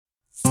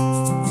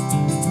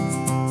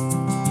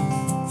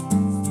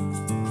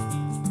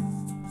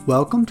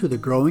Welcome to the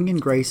Growing in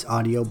Grace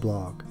audio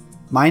blog.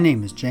 My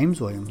name is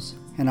James Williams,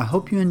 and I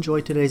hope you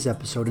enjoy today's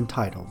episode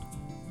entitled,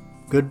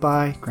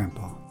 Goodbye,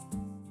 Grandpa.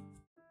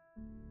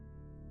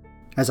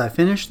 As I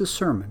finished the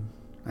sermon,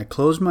 I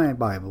closed my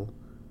Bible,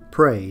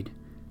 prayed,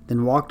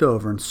 then walked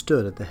over and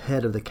stood at the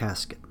head of the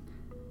casket.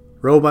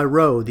 Row by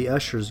row, the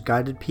ushers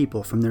guided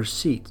people from their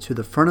seats to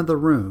the front of the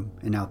room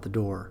and out the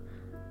door.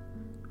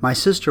 My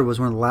sister was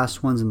one of the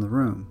last ones in the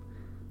room.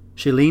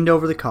 She leaned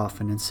over the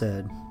coffin and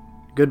said,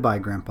 "Goodbye,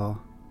 Grandpa,"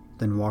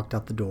 then walked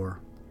out the door.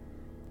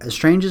 As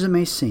strange as it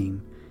may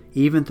seem,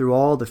 even through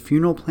all the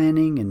funeral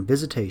planning and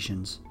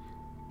visitations,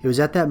 it was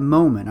at that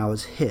moment I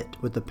was hit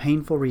with the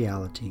painful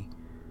reality.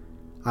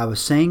 I was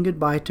saying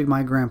goodbye to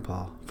my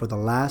grandpa for the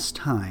last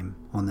time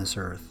on this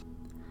earth.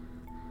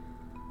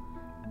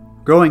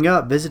 Growing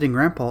up, visiting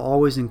Grandpa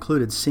always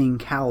included seeing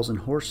cows and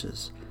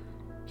horses.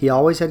 He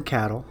always had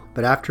cattle,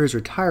 but after his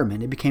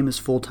retirement, it became his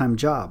full-time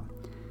job.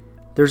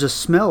 There's a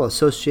smell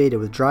associated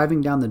with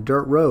driving down the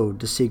dirt road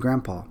to see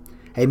Grandpa,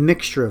 a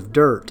mixture of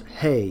dirt,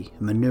 hay,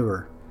 and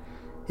manure.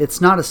 It's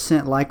not a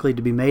scent likely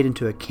to be made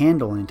into a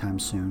candle anytime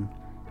soon,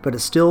 but it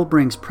still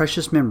brings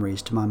precious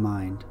memories to my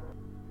mind.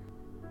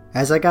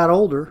 As I got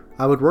older,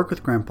 I would work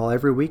with Grandpa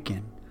every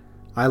weekend.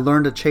 I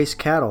learned to chase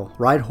cattle,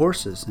 ride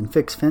horses, and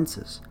fix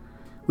fences.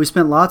 We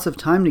spent lots of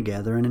time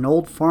together in an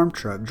old farm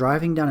truck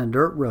driving down a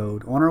dirt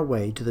road on our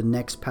way to the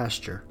next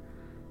pasture.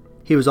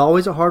 He was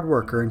always a hard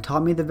worker and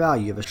taught me the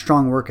value of a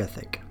strong work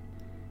ethic.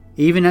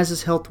 Even as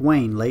his health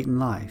waned late in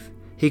life,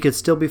 he could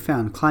still be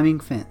found climbing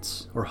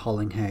fence or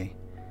hauling hay.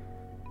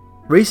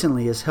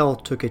 Recently, his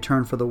health took a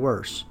turn for the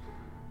worse.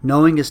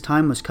 Knowing his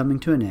time was coming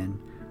to an end,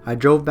 I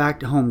drove back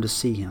to home to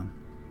see him.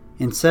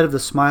 Instead of the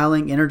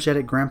smiling,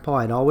 energetic Grandpa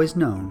I'd always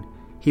known,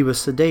 he was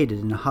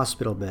sedated in a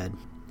hospital bed.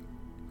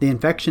 The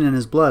infection in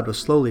his blood was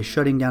slowly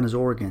shutting down his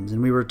organs,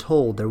 and we were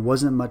told there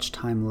wasn't much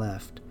time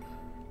left.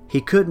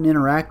 He couldn't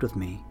interact with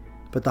me,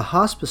 but the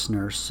hospice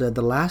nurse said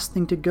the last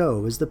thing to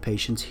go is the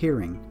patient's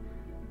hearing.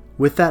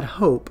 With that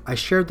hope, I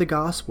shared the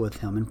gospel with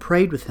him and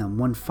prayed with him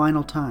one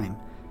final time.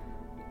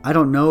 I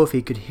don't know if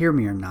he could hear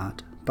me or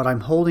not, but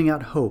I'm holding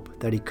out hope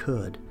that he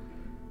could.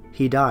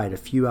 He died a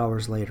few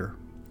hours later.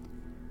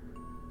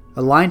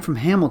 A line from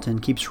Hamilton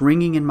keeps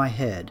ringing in my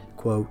head,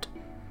 quote,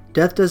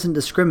 "Death doesn't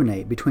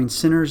discriminate between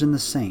sinners and the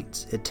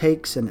saints. It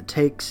takes and it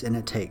takes and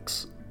it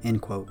takes,"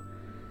 end quote.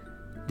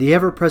 The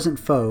ever-present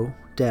foe,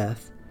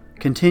 death,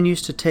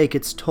 continues to take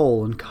its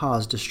toll and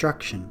cause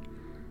destruction.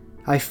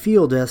 I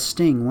feel death's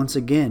sting once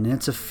again, and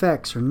its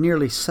effects are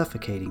nearly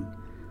suffocating.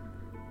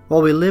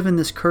 While we live in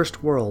this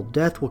cursed world,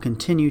 death will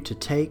continue to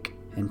take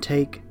and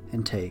take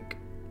and take.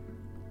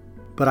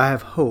 But I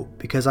have hope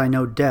because I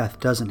know death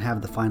doesn't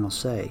have the final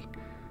say.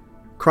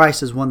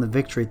 Christ has won the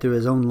victory through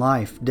his own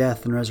life,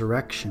 death, and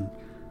resurrection.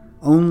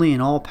 Only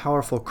an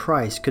all-powerful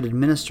Christ could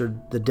administer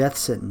the death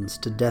sentence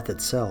to death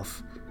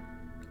itself.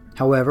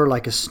 However,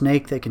 like a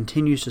snake that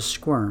continues to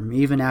squirm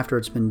even after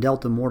it's been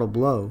dealt a mortal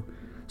blow,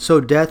 so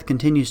death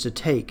continues to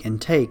take and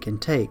take and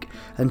take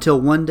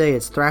until one day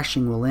its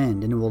thrashing will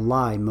end and it will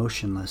lie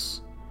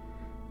motionless.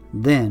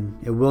 Then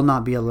it will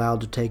not be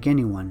allowed to take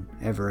anyone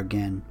ever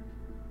again.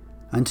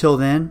 Until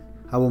then,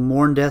 I will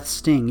mourn death's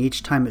sting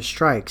each time it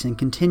strikes and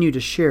continue to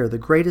share the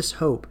greatest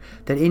hope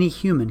that any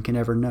human can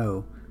ever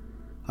know.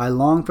 I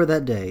long for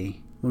that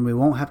day when we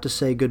won't have to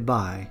say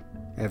goodbye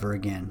ever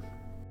again.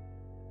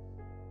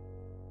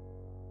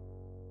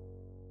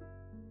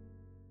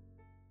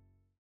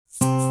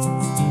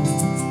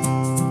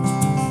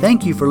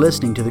 Thank you for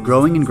listening to the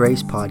Growing in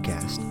Grace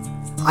podcast.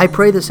 I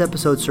pray this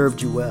episode served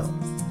you well.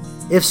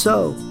 If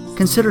so,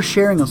 consider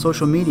sharing on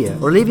social media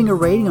or leaving a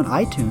rating on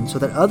iTunes so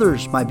that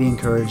others might be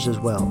encouraged as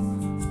well.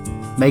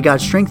 May God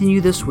strengthen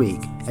you this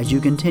week as you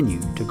continue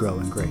to grow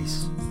in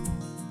grace.